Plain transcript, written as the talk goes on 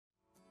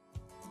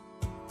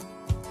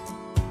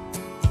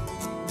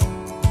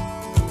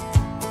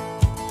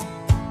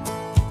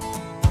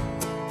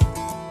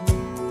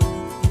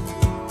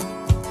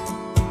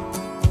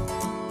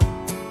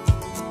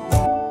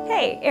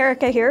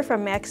Erica here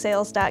from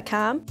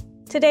MacSales.com.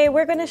 Today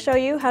we're going to show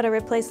you how to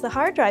replace the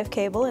hard drive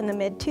cable in the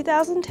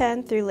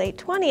mid-2010 through late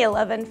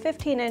 2011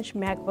 15-inch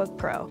MacBook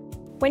Pro.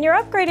 When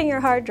you're upgrading your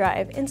hard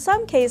drive, in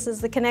some cases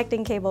the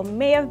connecting cable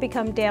may have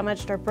become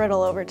damaged or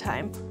brittle over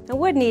time and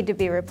would need to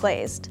be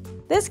replaced.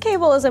 This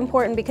cable is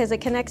important because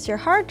it connects your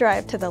hard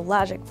drive to the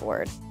logic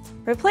board.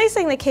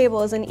 Replacing the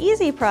cable is an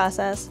easy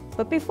process,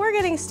 but before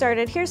getting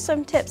started, here's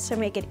some tips to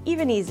make it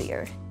even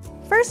easier.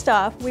 First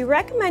off, we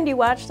recommend you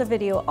watch the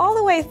video all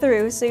the way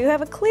through so you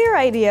have a clear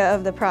idea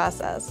of the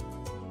process.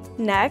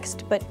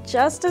 Next, but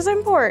just as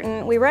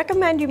important, we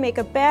recommend you make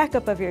a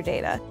backup of your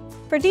data.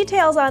 For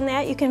details on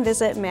that, you can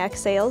visit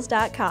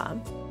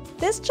MacSales.com.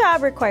 This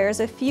job requires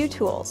a few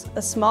tools,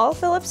 a small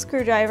Phillips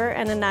screwdriver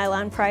and a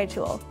nylon pry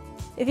tool.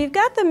 If you've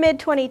got the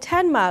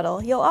mid-2010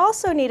 model, you'll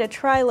also need a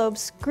tri-lobe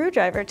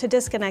screwdriver to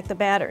disconnect the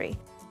battery.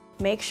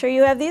 Make sure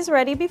you have these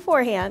ready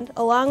beforehand,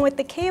 along with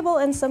the cable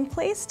and some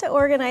place to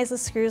organize the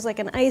screws like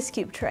an ice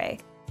cube tray.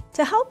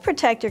 To help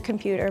protect your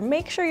computer,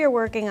 make sure you're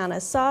working on a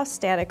soft,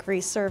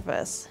 static-free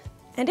surface.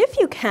 And if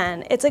you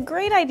can, it's a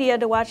great idea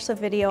to watch the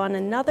video on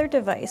another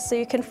device so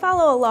you can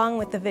follow along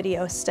with the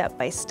video step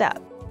by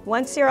step.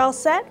 Once you're all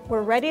set,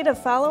 we're ready to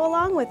follow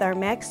along with our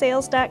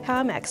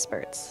MacSales.com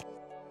experts.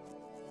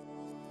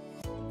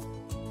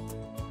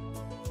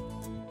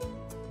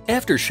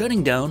 After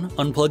shutting down,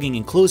 unplugging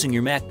and closing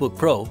your MacBook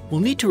Pro,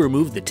 we'll need to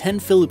remove the 10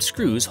 Phillips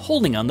screws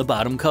holding on the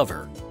bottom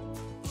cover.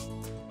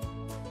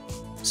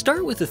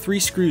 Start with the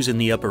 3 screws in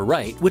the upper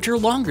right, which are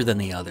longer than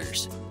the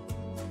others.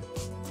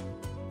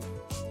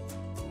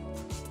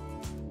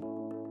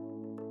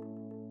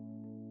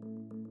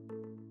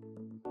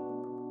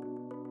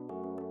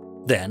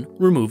 Then,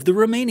 remove the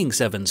remaining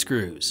 7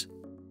 screws.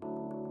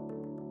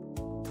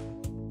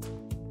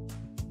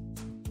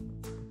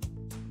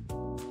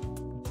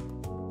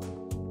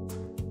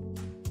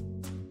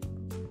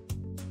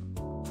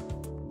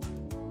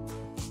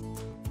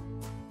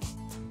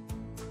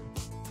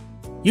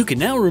 You can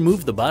now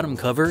remove the bottom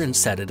cover and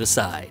set it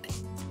aside.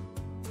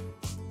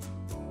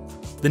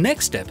 The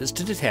next step is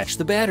to detach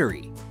the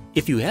battery.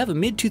 If you have a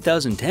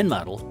mid-2010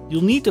 model,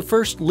 you'll need to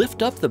first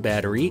lift up the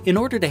battery in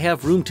order to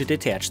have room to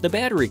detach the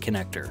battery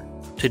connector.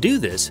 To do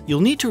this,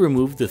 you'll need to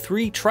remove the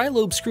 3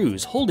 tri-lobe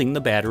screws holding the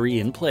battery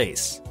in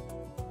place.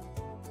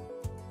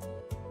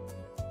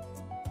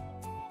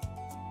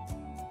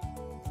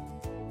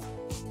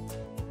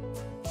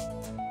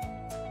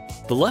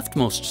 The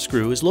leftmost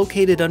screw is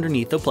located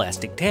underneath the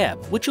plastic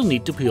tab, which you'll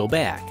need to peel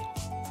back.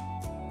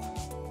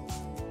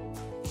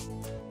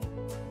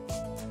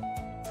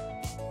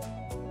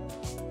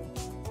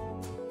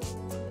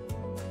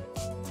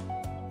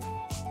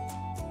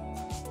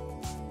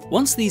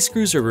 Once these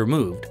screws are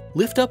removed,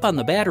 lift up on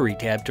the battery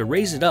tab to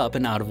raise it up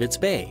and out of its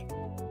bay.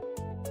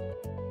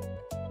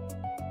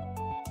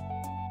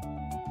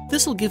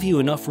 This will give you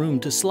enough room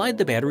to slide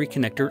the battery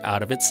connector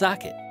out of its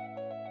socket.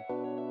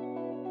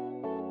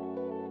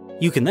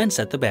 You can then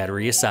set the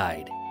battery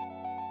aside.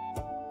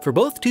 For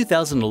both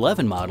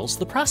 2011 models,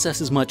 the process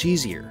is much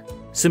easier.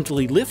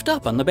 Simply lift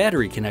up on the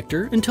battery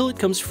connector until it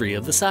comes free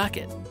of the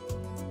socket.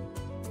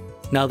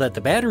 Now that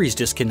the battery is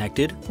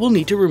disconnected, we'll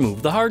need to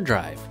remove the hard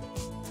drive.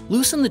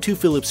 Loosen the 2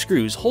 Phillips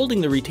screws holding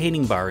the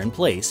retaining bar in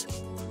place.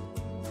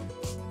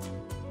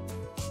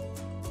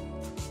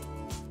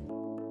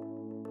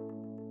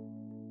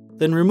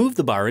 Then remove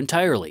the bar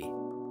entirely.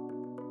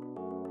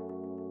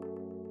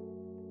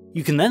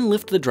 You can then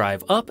lift the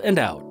drive up and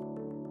out.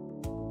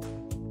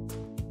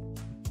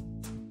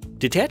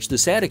 Detach the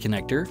SATA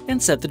connector and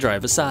set the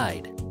drive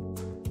aside.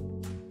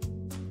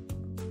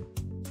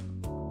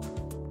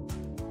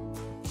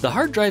 The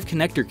hard drive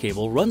connector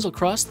cable runs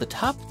across the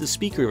top of the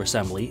speaker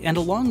assembly and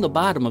along the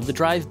bottom of the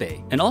drive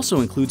bay, and also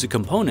includes a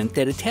component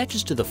that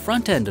attaches to the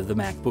front end of the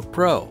MacBook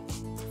Pro.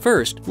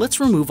 First, let's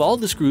remove all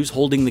the screws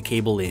holding the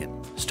cable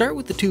in. Start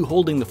with the 2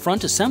 holding the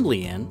front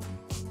assembly in,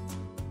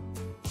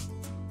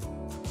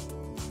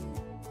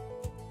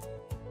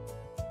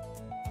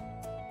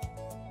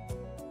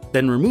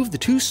 then remove the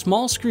 2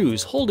 small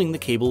screws holding the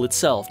cable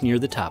itself near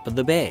the top of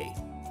the bay.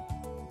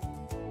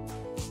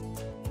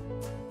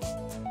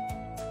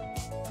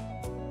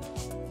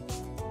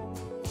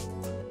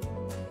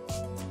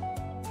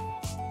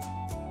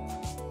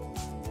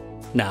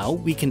 Now,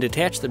 we can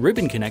detach the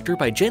ribbon connector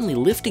by gently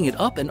lifting it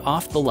up and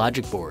off the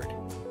logic board.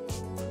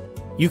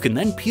 You can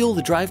then peel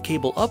the drive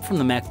cable up from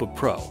the MacBook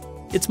Pro.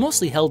 It's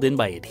mostly held in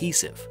by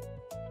adhesive.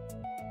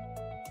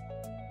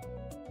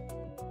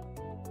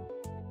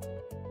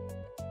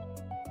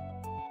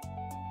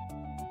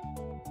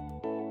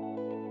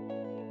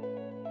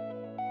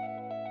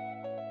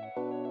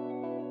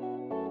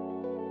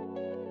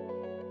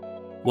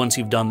 Once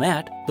you've done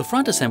that, the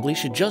front assembly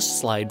should just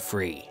slide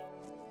free.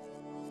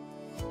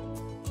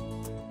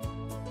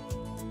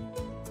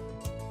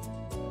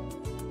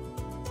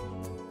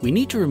 We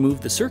need to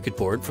remove the circuit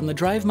board from the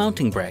drive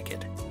mounting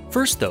bracket.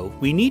 First though,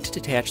 we need to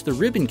detach the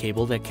ribbon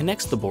cable that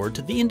connects the board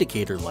to the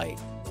indicator light.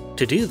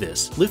 To do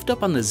this, lift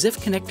up on the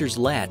ZIF connector's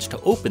latch to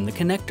open the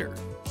connector.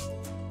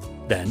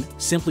 Then,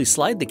 simply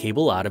slide the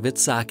cable out of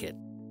its socket.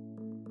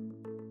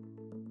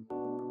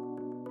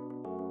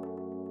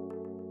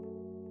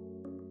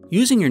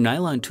 Using your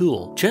nylon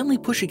tool, gently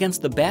push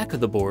against the back of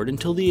the board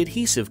until the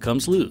adhesive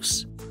comes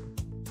loose.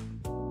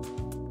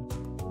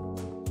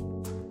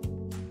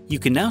 You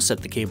can now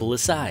set the cable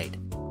aside.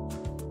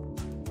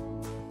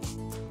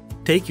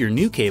 Take your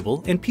new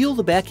cable and peel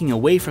the backing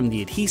away from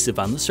the adhesive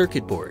on the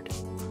circuit board.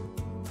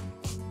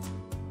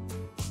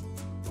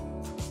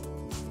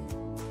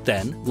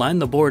 Then, line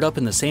the board up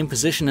in the same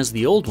position as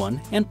the old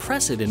one and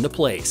press it into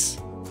place.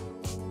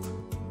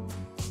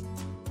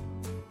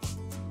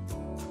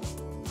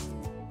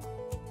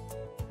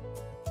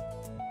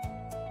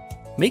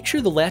 Make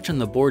sure the latch on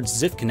the board's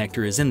ZIF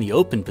connector is in the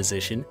open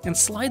position and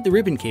slide the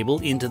ribbon cable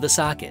into the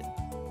socket.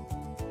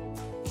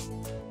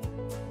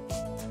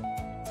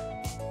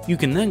 You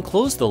can then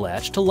close the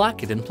latch to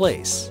lock it in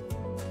place.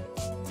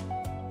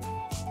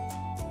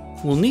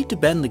 We'll need to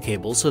bend the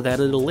cable so that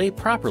it'll lay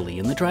properly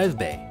in the drive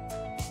bay.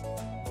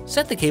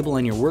 Set the cable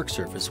on your work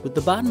surface with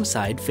the bottom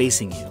side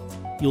facing you.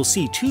 You'll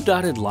see two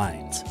dotted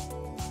lines.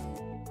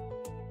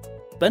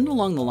 Bend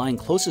along the line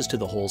closest to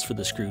the holes for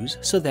the screws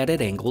so that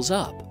it angles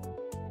up.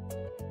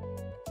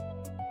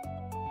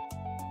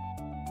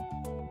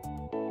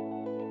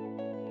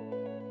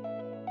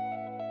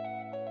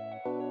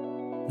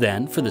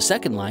 Then, for the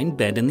second line,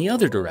 bend in the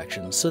other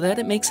direction so that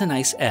it makes a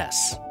nice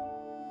S.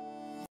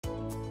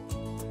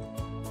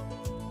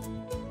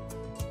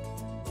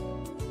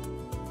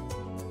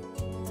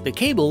 The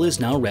cable is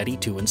now ready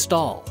to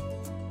install.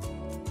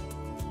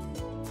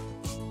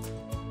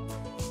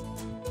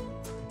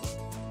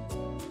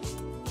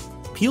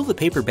 Peel the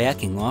paper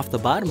backing off the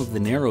bottom of the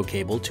narrow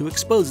cable to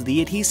expose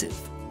the adhesive.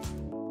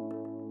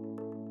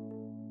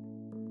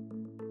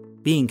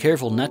 Being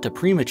careful not to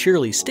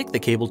prematurely stick the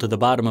cable to the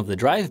bottom of the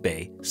drive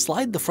bay,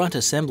 slide the front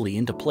assembly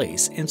into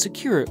place and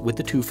secure it with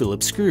the two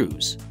Phillips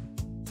screws.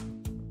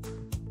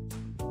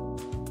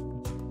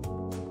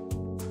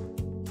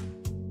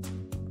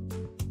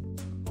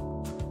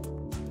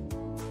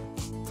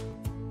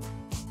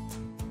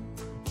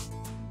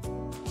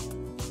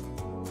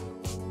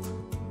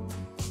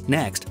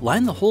 Next,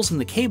 line the holes in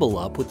the cable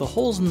up with the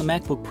holes in the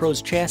MacBook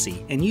Pro's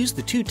chassis and use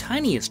the two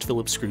tiniest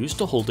Phillips screws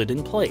to hold it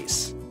in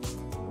place.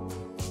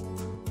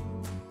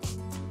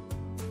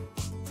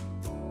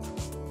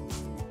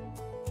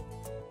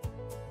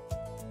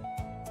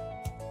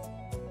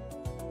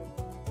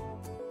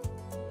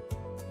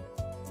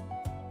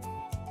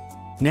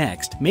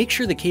 Next, make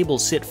sure the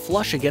cables sit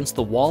flush against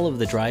the wall of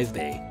the drive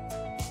bay.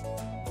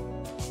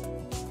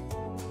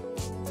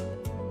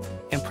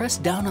 And press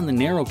down on the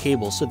narrow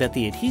cable so that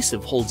the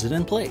adhesive holds it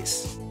in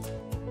place.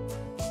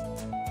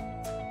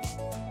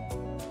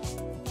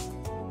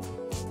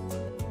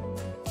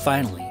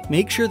 Finally,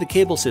 make sure the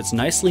cable sits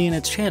nicely in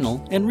its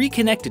channel and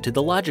reconnect it to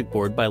the logic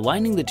board by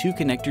lining the two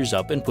connectors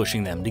up and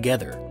pushing them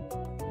together.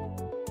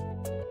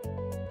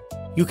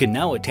 You can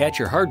now attach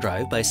your hard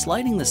drive by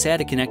sliding the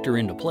SATA connector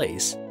into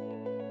place,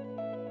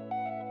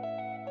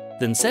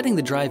 then setting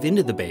the drive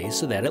into the bay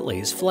so that it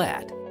lays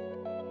flat.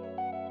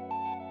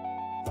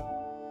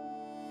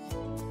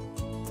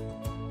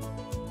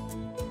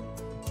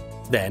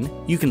 Then,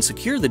 you can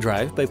secure the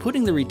drive by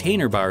putting the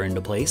retainer bar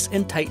into place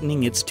and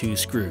tightening its two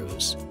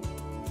screws.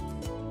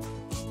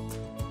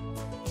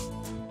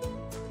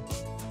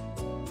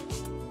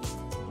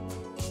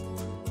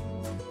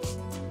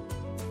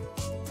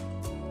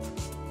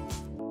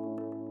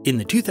 In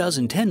the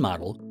 2010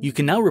 model, you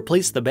can now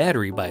replace the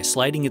battery by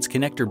sliding its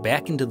connector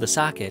back into the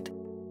socket,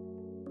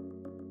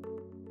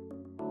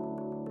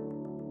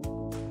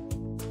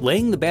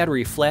 laying the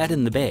battery flat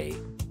in the bay,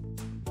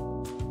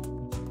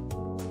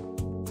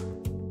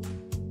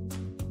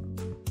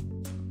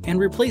 and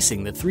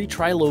replacing the 3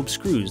 tri-lobe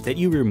screws that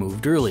you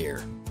removed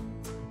earlier.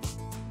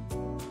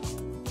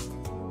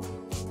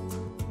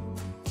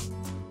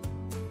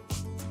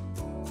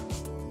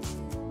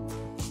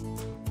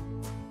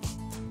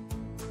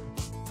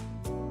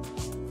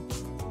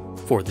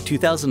 For the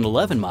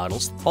 2011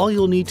 models, all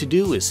you'll need to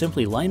do is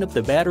simply line up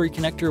the battery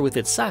connector with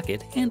its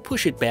socket and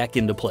push it back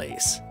into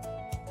place.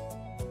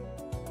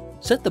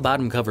 Set the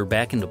bottom cover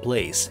back into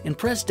place and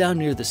press down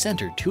near the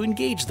center to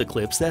engage the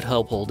clips that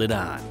help hold it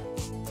on.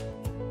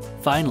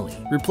 Finally,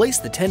 replace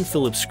the 10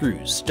 Phillips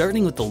screws,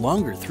 starting with the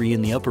longer 3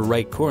 in the upper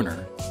right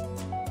corner,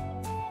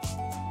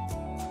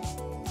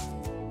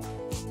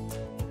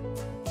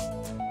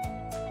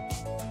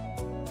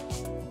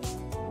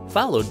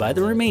 followed by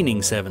the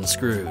remaining 7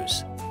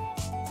 screws.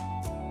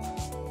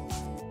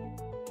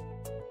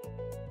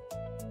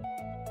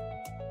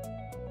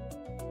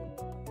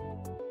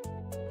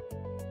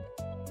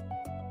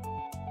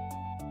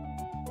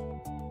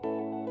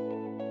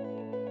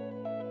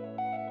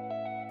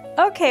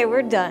 Okay,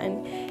 we're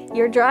done.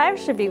 Your drive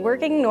should be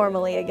working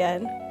normally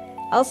again.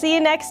 I'll see you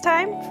next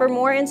time. For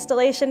more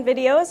installation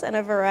videos and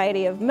a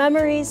variety of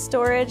memories,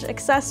 storage,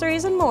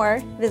 accessories, and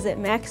more, visit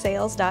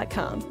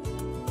macsales.com.